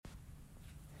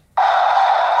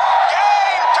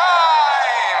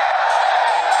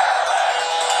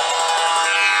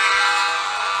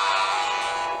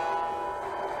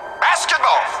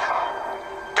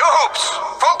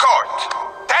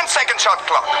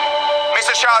Miss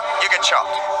a shot, you get shot.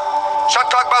 Shot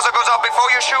clock buzzer goes off before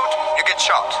you shoot, you get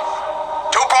shot.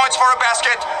 2 points for a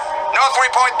basket, no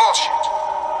 3-point bullshit.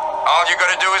 All you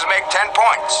gotta do is make 10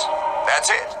 points. That's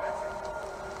it.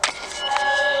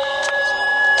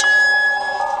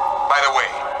 By the way,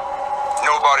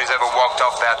 nobody's ever walked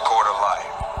off that court alive.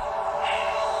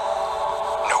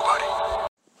 Nobody.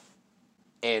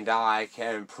 And I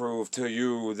can prove to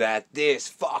you that this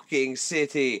fucking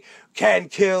city can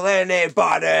kill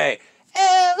anybody.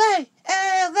 LA,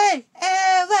 LA,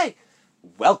 LA.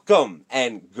 Welcome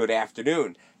and good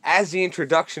afternoon. As the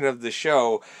introduction of the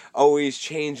show always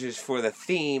changes for the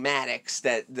thematics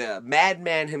that the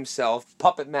madman himself,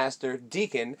 Puppet Master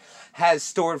Deacon, has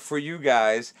stored for you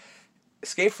guys.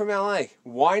 Escape from LA.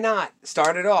 Why not?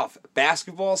 Start it off.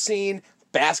 Basketball scene,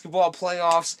 basketball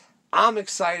playoffs. I'm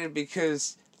excited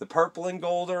because the purple and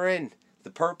gold are in.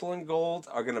 The purple and gold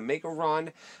are going to make a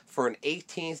run for an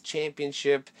 18th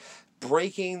championship,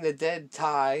 breaking the dead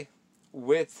tie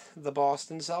with the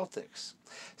Boston Celtics.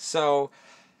 So,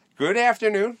 good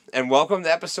afternoon, and welcome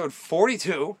to episode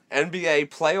 42, NBA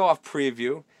playoff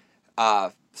preview,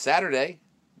 Saturday,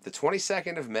 the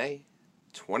 22nd of May,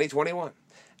 2021.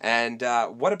 And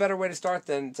what a better way to start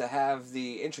than to have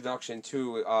the introduction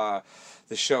to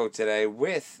the show today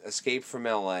with Escape from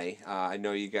LA. I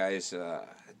know you guys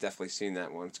definitely seen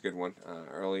that one. It's a good one.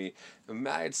 Early,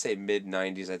 I'd say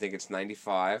mid-90s. I think it's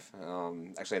 95.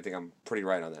 Actually, I think I'm pretty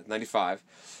right on that. 95.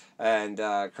 And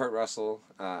Kurt Russell,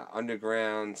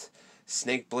 Underground,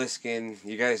 Snake Plissken,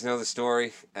 you guys know the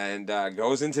story, and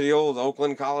goes into the old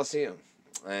Oakland Coliseum.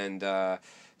 And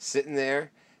sitting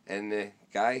there, and the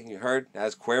guy, you heard,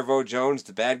 as Cuervo Jones,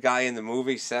 the bad guy in the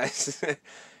movie, says,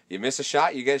 you miss a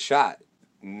shot, you get shot.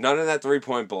 None of that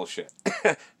 3-point bullshit.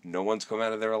 No one's come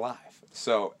out of there alive.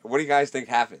 So, what do you guys think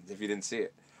happened if you didn't see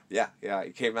it? Yeah,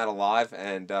 he came out alive,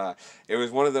 and it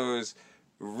was one of those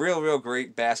real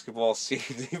great basketball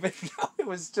scenes, even though it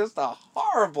was just a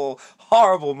horrible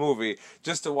movie,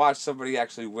 just to watch somebody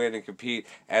actually win and compete,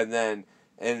 and then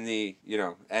in the,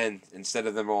 and instead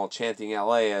of them all chanting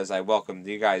LA as I welcomed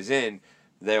you guys in,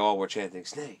 they all were chanting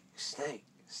snake, snake,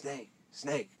 snake,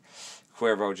 snake.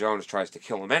 Cuervo Jones tries to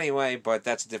kill him anyway, but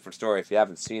that's a different story. If you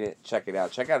haven't seen it, check it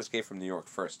out. Check out Escape from New York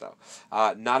first, though.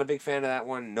 Not a big fan of that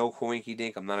one. No coinky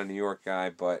dink. I'm not a New York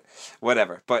guy, but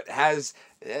whatever. But has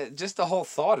just the whole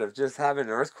thought of just having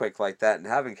an earthquake like that and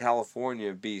having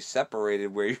California be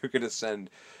separated where you're going to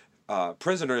send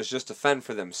prisoners just to fend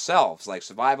for themselves, like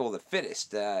survival of the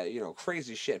fittest,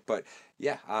 crazy shit. But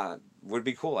yeah, would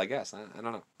be cool, I guess. I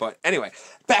don't know. But anyway,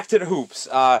 back to the hoops.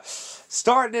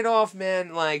 Starting it off,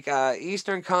 man, like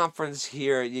Eastern Conference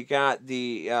here, you got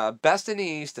the best in the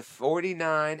East, the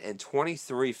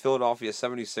 49-23 Philadelphia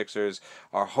 76ers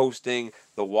are hosting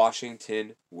the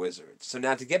Washington Wizards. So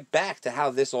now to get back to how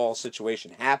this all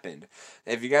situation happened,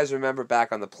 if you guys remember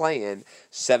back on the play-in,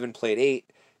 7 played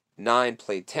 8, 9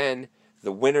 played 10.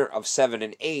 The winner of 7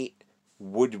 and 8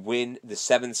 would win the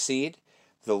 7th seed.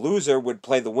 The loser would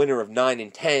play the winner of 9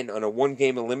 and 10 on a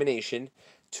one-game elimination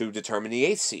to determine the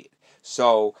 8th seed.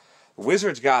 So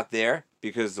Wizards got there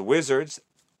because the Wizards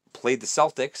played the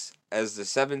Celtics as the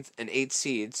 7th and 8th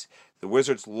seeds. The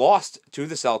Wizards lost to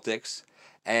the Celtics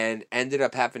and ended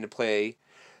up having to play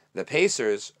the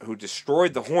Pacers, who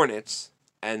destroyed the Hornets,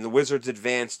 and the Wizards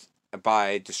advanced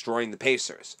by destroying the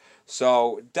Pacers.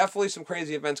 So definitely some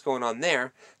crazy events going on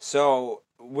there. So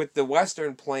with the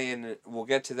Western playing, we'll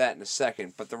get to that in a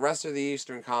second, but the rest of the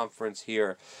Eastern Conference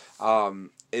here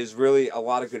is really a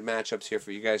lot of good matchups here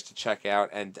for you guys to check out,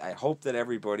 and I hope that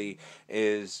everybody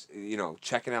is,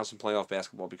 checking out some playoff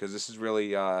basketball, because this is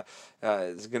really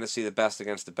is going to see the best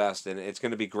against the best, and it's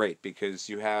going to be great because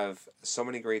you have so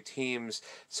many great teams,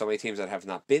 so many teams that have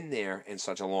not been there in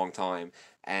such a long time,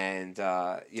 and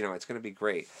it's going to be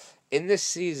great. In this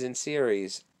season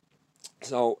series,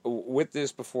 so with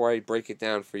this, before I break it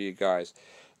down for you guys,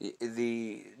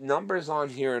 the numbers on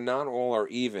here not all are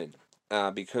even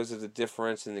because of the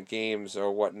difference in the games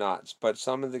or whatnot. But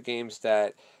some of the games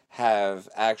that have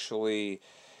actually,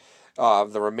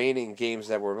 the remaining games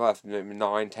that were left,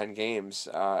 9, 10 games,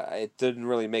 it didn't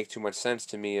really make too much sense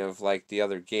to me of like the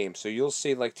other games. So you'll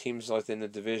see like teams within the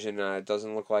division, it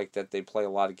doesn't look like that they play a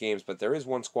lot of games, but there is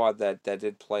one squad that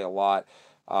did play a lot.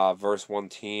 Versus one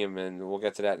team, and we'll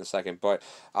get to that in a second. But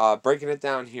breaking it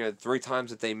down here, 3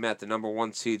 times that they met, the number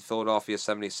 1 seed Philadelphia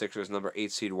 76ers, number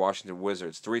 8 seed Washington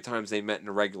Wizards. 3 times they met in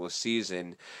the regular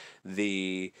season.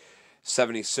 The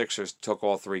 76ers took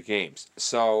all 3 games.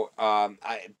 So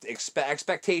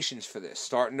expectations for this,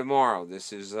 starting tomorrow.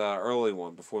 This is an early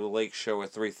one before the Lake Show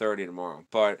at 3:30 tomorrow.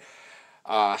 But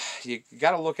You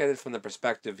got to look at it from the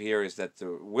perspective here is that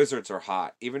the Wizards are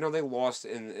hot, even though they lost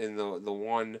in the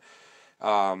one,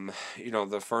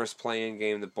 the first play-in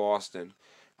game to Boston.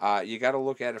 You got to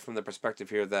look at it from the perspective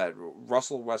here that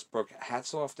Russell Westbrook,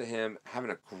 hats off to him,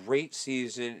 having a great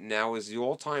season. Now is the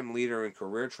all-time leader in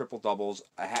career triple doubles.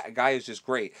 A guy is just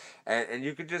great, and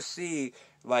you could just see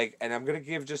and I'm gonna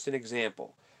give just an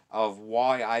example of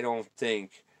why I don't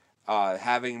think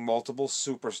having multiple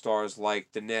superstars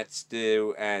like the Nets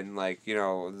do and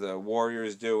the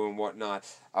Warriors do and whatnot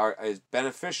is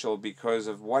beneficial because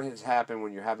of what has happened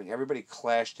when you're having everybody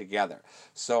clash together.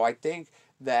 So I think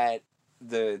that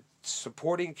the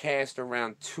supporting cast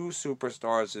around two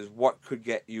superstars is what could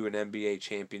get you an NBA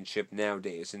championship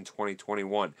nowadays in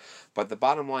 2021. But the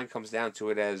bottom line comes down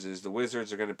to it is the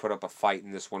Wizards are going to put up a fight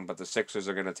in this one, but the Sixers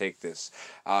are going to take this.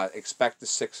 Expect the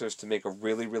Sixers to make a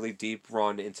really, really deep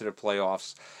run into the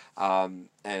playoffs,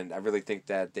 and I really think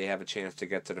that they have a chance to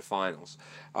get to the finals.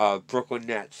 Brooklyn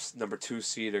Nets, number 2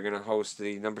 seed, are going to host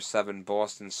the number 7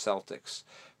 Boston Celtics.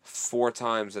 4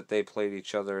 times that they played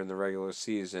each other in the regular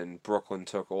season, Brooklyn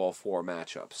took all 4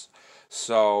 matchups.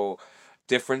 So,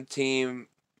 different team,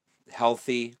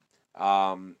 healthy.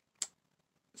 I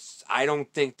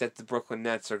don't think that the Brooklyn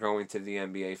Nets are going to the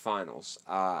NBA Finals.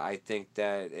 I think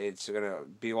that it's going to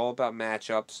be all about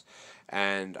matchups,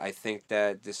 and I think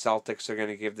that the Celtics are going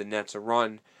to give the Nets a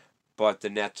run, but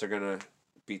the Nets are going to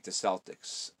beat the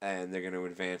Celtics, and they're going to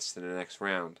advance to the next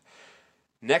round.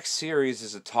 Next series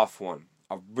is a tough one.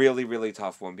 A really, really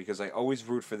tough one because I always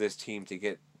root for this team to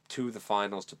get to the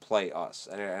finals to play us.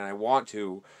 And I want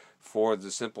to for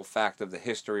the simple fact of the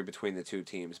history between the two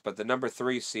teams. But the number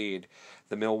 3 seed,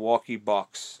 the Milwaukee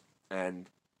Bucks, and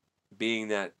being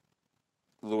that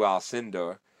Lou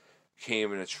Alcindor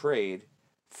came in a trade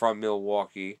from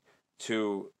Milwaukee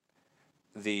to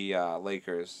the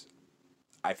Lakers,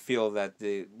 I feel that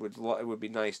it would be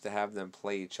nice to have them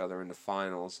play each other in the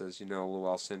finals. As you know, Lou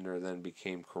Alcindor then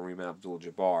became Kareem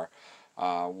Abdul-Jabbar,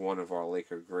 one of our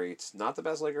Laker greats. Not the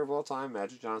best Laker of all time,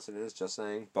 Magic Johnson is, just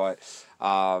saying. But,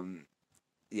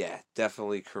 yeah,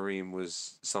 definitely Kareem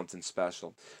was something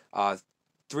special.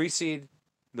 3 seed,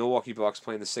 Milwaukee Bucks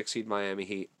playing the 6 seed Miami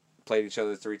Heat. Played each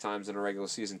other 3 times in a regular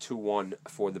season, 2-1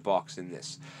 for the Bucks in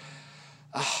this.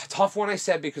 Tough one, I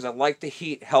said, because I like the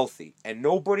Heat healthy. And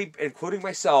nobody, including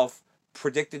myself,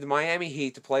 predicted the Miami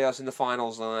Heat to play us in the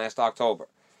finals last October.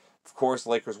 Of course,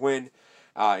 Lakers win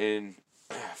in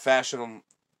fashion,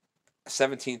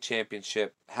 17th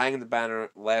championship, hanging the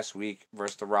banner last week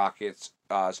versus the Rockets.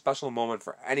 Special moment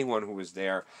for anyone who was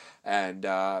there. And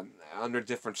under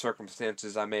different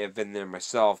circumstances, I may have been there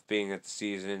myself, being at the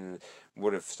season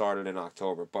would have started in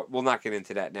October, but we'll not get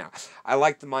into that now. I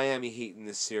like the Miami Heat in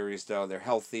this series, though. They're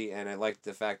healthy, and I like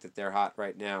the fact that they're hot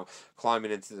right now, climbing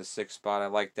into the 6th spot. I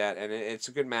like that, and it's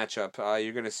a good matchup.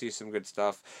 You're going to see some good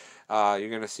stuff. You're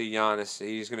going to see Giannis.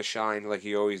 He's going to shine like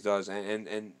he always does,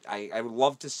 and I would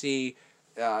love to see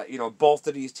both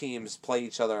of these teams play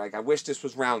each other. I wish this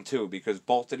was round 2 because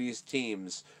both of these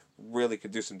teams really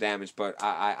could do some damage, but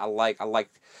I like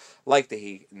the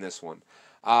Heat in this one.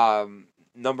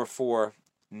 Number 4,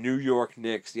 New York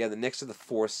Knicks. Yeah, the Knicks are the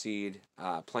 4th seed,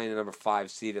 playing the number 5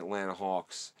 seed Atlanta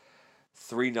Hawks.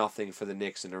 3-0 for the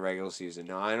Knicks in the regular season.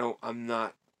 Now I'm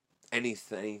not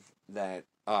anything that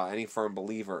any firm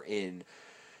believer in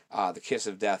the kiss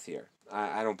of death here.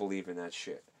 I don't believe in that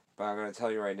shit. But I'm going to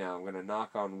tell you right now, I'm going to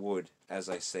knock on wood as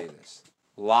I say this.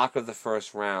 Lock of the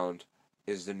first round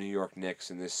is the New York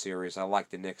Knicks in this series. I like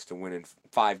the Knicks to win in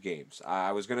 5 games.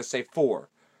 I was going to say 4.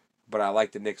 But I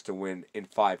like the Knicks to win in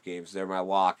 5 games. They're my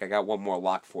lock. I got one more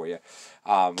lock for you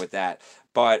with that.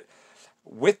 But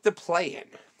with the play-in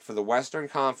for the Western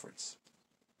Conference,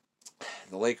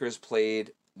 the Lakers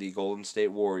played the Golden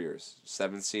State Warriors.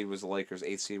 7th seed was the Lakers.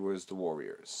 8th seed was the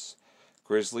Warriors.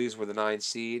 Grizzlies were the 9th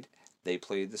seed. They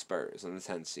played the Spurs on the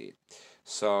 10th seed.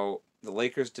 So the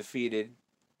Lakers defeated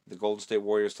the Golden State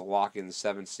Warriors to lock in the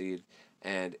 7th seed.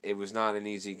 And it was not an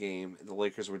easy game. The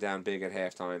Lakers were down big at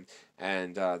halftime,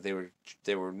 and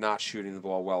they were not shooting the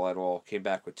ball well at all. Came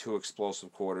back with 2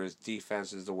 explosive quarters.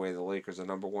 Defense is the way. The Lakers are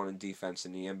number 1 in defense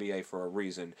in the NBA for a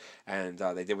reason, and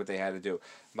they did what they had to do.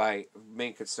 My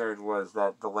main concern was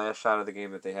that the last shot of the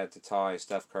game that they had to tie,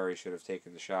 Steph Curry should have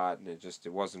taken the shot, and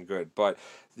it wasn't good. But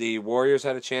the Warriors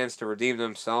had a chance to redeem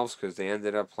themselves because they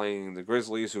ended up playing the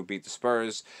Grizzlies, who beat the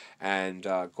Spurs, and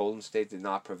Golden State did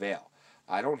not prevail.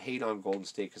 I don't hate on Golden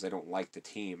State because I don't like the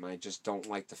team. I just don't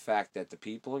like the fact that the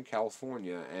people in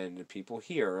California and the people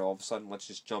here, all of a sudden, let's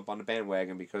just jump on the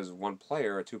bandwagon because of 1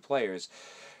 player or 2 players.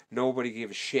 Nobody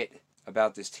gave a shit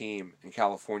about this team in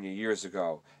California years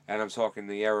ago, and I'm talking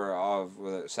the era of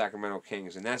the Sacramento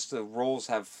Kings, and that's the roles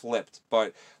have flipped.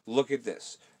 But look at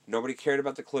this. Nobody cared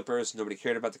about the Clippers, nobody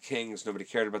cared about the Kings, nobody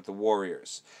cared about the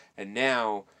Warriors. And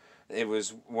now,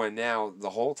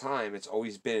 the whole time it's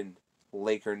always been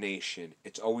Laker Nation.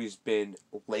 It's always been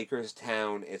Lakers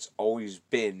Town. It's always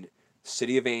been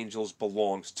City of Angels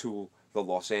belongs to the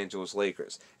Los Angeles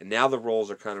Lakers. And now the roles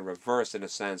are kind of reversed in a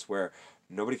sense where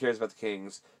nobody cares about the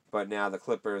Kings, but now the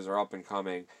Clippers are up and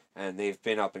coming, and they've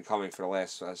been up and coming for the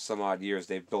last some odd years.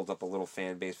 They've built up a little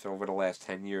fan base for over the last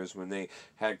 10 years when they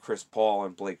had Chris Paul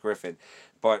and Blake Griffin.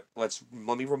 But let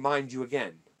me remind you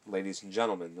again, ladies and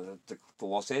gentlemen, the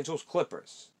Los Angeles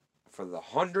Clippers, for the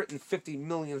 150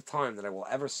 millionth time that I will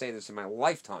ever say this in my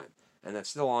lifetime, and that's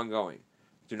still ongoing,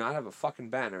 do not have a fucking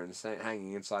banner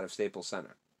hanging inside of Staples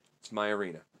Center. It's my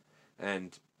arena.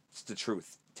 And it's the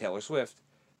truth. Taylor Swift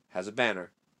has a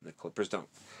banner, and the Clippers don't.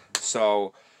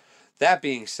 So, that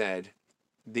being said,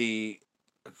 the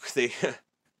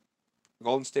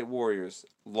Golden State Warriors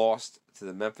lost to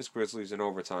the Memphis Grizzlies in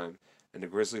overtime, and the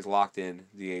Grizzlies locked in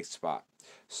the 8th spot.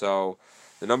 So,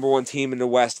 the number one team in the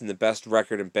West and the best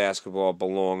record in basketball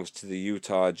belongs to the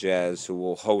Utah Jazz, who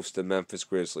will host the Memphis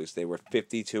Grizzlies. They were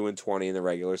 52-20 in the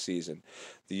regular season.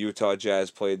 The Utah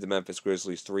Jazz played the Memphis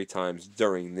Grizzlies 3 times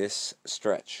during this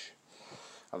stretch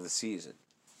of the season.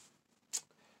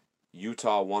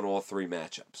 Utah won all 3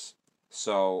 matchups.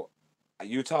 So,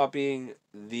 Utah being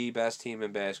the best team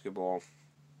in basketball,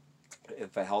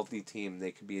 if a healthy team,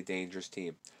 they could be a dangerous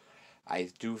team. I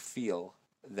do feel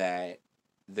that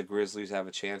the Grizzlies have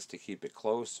a chance to keep it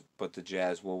close, but the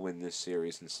Jazz will win this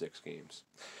series in 6 games.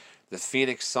 The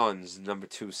Phoenix Suns, number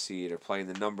 2 seed, are playing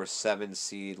the number 7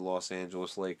 seed Los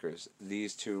Angeles Lakers.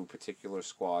 These two particular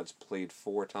squads played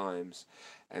 4 times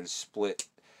and split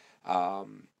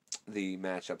the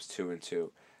matchups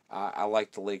 2-2. I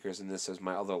like the Lakers in this as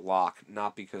my other lock,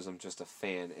 not because I'm just a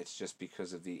fan. It's just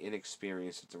because of the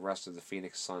inexperience that the rest of the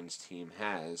Phoenix Suns team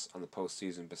has on the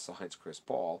postseason besides Chris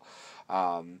Paul.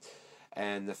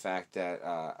 And the fact that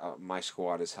my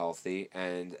squad is healthy.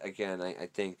 And again, I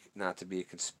think, not to be a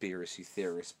conspiracy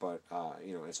theorist, but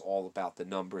it's all about the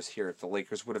numbers here. If the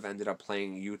Lakers would have ended up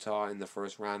playing Utah in the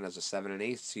first round as a 7 and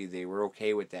 8 seed, they were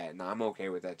okay with that. And I'm okay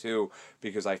with that too,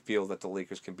 because I feel that the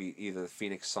Lakers can beat either the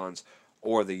Phoenix Suns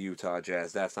or the Utah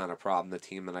Jazz. That's not a problem. The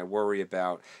team that I worry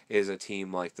about is a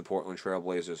team like the Portland Trail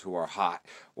Blazers, who are hot,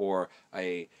 or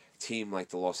a team like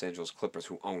the Los Angeles Clippers,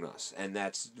 who own us. And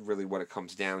that's really what it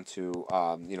comes down to.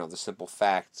 The simple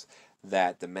fact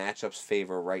that the matchups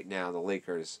favor right now the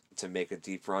Lakers to make a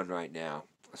deep run right now.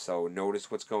 So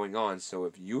notice what's going on. So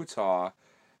if Utah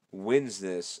wins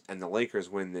this and the Lakers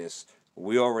win this,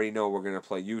 we already know we're going to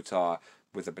play Utah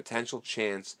with a potential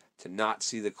chance to not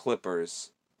see the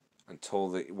Clippers until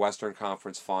the Western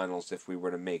Conference Finals if we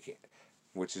were to make it,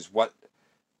 which is what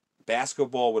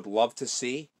basketball would love to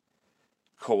see.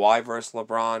 Kawhi versus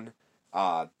LeBron,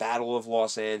 Battle of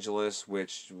Los Angeles,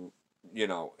 which,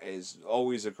 is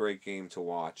always a great game to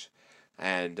watch.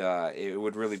 And it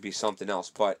would really be something else.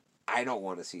 But I don't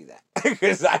want to see that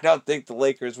because I don't think the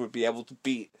Lakers would be able to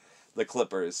beat the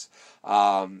Clippers.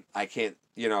 I can't,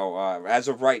 as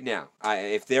of right now.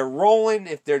 If they're rolling,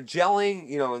 if they're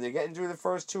gelling, and they're getting through the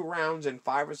first 2 rounds in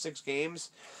 5 or 6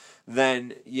 games,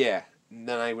 then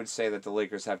I would say that the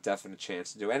Lakers have definite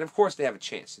chance to do it. And of course they have a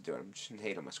chance to do it. I shouldn't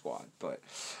hate on my squad. But,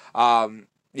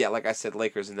 like I said,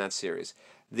 Lakers in that series.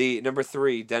 The number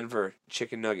 3, Denver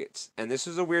Chicken Nuggets. And this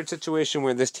is a weird situation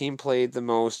where this team played the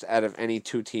most out of any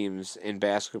 2 teams in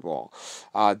basketball.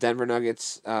 Denver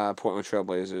Nuggets, Portland Trail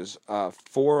Blazers,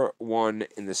 4-1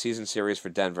 in the season series for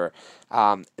Denver.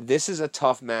 This is a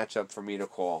tough matchup for me to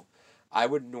call. I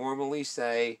would normally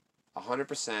say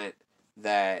 100%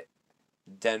 that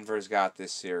Denver's got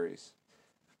this series.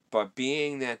 But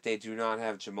being that they do not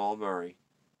have Jamal Murray,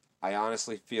 I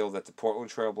honestly feel that the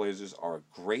Portland Trail Blazers are a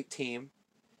great team.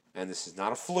 And this is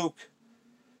not a fluke.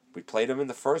 We played them in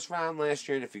the first round last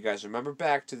year. And if you guys remember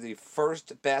back to the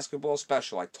first basketball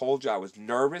special, I told you I was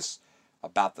nervous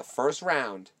about the first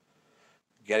round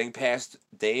getting past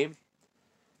Dame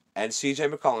and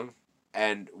CJ McCollum.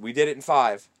 And we did it in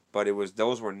 5. But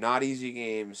those were not easy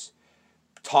games.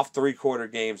 Tough 3-quarter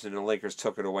games. And the Lakers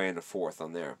took it away in the 4th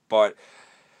on there. But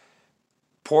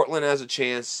Portland has a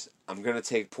chance. I'm going to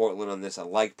take Portland on this. I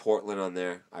like Portland on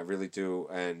there. I really do.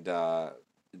 And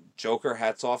Joker,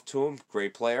 hats off to him.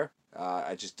 Great player.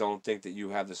 I just don't think that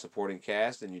you have the supporting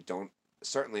cast, and you don't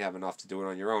certainly have enough to do it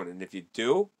on your own. And if you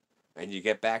do, and you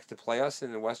get back to play us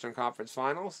in the Western Conference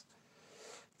Finals,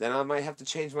 then I might have to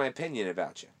change my opinion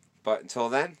about you. But until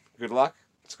then, good luck.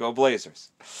 Let's go Blazers.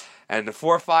 And the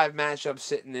 4-5 matchup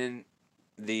sitting in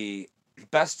the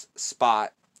best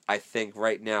spot, I think,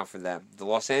 right now for them, the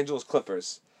Los Angeles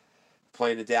Clippers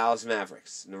playing the Dallas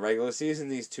Mavericks. In the regular season,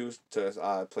 these two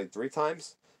played 3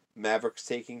 times. Mavericks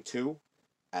taking 2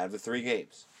 out of the 3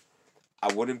 games.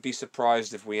 I wouldn't be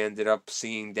surprised if we ended up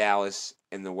seeing Dallas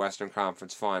in the Western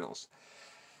Conference Finals.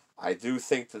 I do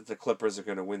think that the Clippers are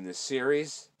going to win this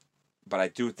series, but I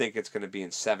do think it's going to be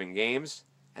in 7 games.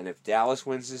 And if Dallas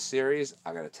wins this series,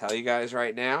 I'm going to tell you guys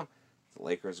right now, the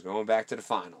Lakers are going back to the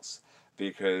finals.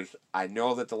 Because I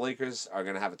know that the Lakers are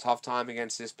going to have a tough time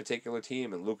against this particular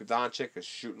team, and Luka Doncic is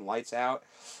shooting lights out.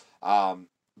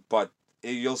 But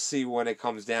you'll see when it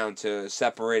comes down to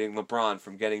separating LeBron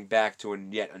from getting back to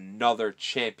yet another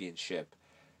championship,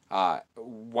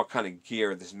 what kind of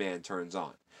gear this man turns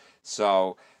on.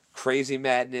 So, crazy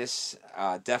madness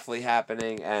definitely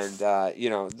happening, and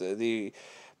the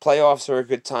playoffs are a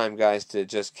good time, guys, to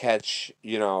just catch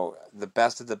the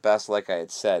best of the best. Like I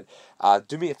had said,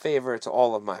 do me a favor to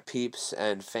all of my peeps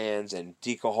and fans and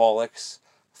Deacaholics.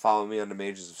 Follow me on the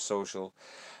majors of social,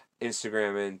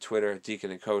 Instagram and Twitter, Deacon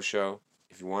and Co Show.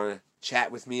 If you want to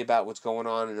chat with me about what's going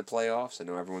on in the playoffs, I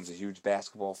know everyone's a huge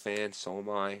basketball fan. So am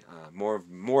I. More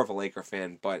of a Laker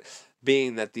fan, but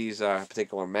being that these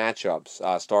particular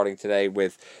matchups, starting today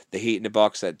with the Heat and the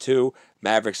Bucks at 2,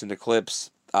 Mavericks and the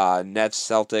Clips, Nets,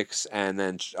 Celtics, and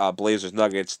then Blazers,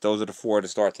 Nuggets. Those are the 4 to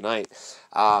start tonight.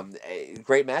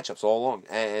 Great matchups all along,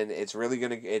 and it's really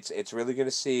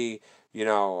gonna see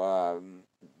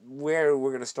where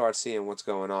we're gonna start seeing what's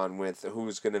going on with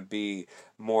who's gonna be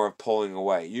more pulling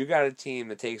away. You got a team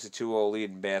that takes a 2-0 lead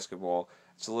in basketball.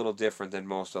 It's a little different than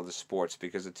most other sports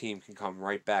because a team can come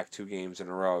right back 2 games in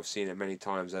a row. I've seen it many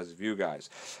times, as have you guys.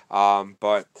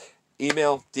 But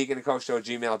email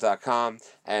deaconandcoshow@gmail.com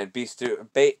and be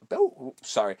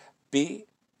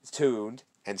tuned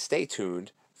and stay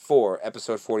tuned for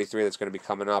episode 43 that's going to be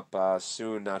coming up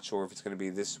soon. Not sure if it's going to be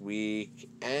this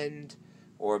weekend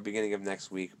or beginning of next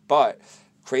week, but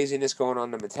craziness going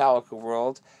on in the Metallica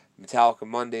world. Metallica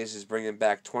Mondays is bringing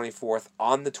back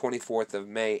on the 24th of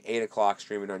May, 8 o'clock,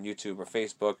 streaming on YouTube or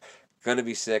Facebook. Gonna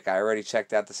be sick. I already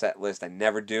checked out the set list. I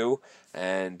never do,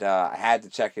 and I had to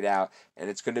check it out. And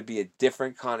it's gonna be a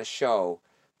different kind of show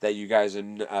that you guys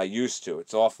are used to.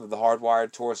 It's off of the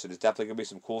Hardwired tour, so there's definitely gonna be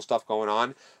some cool stuff going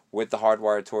on with the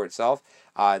Hardwired tour itself.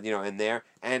 In there,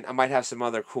 and I might have some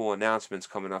other cool announcements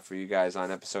coming up for you guys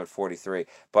on episode 43.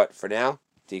 But for now,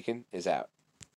 Deacon is out.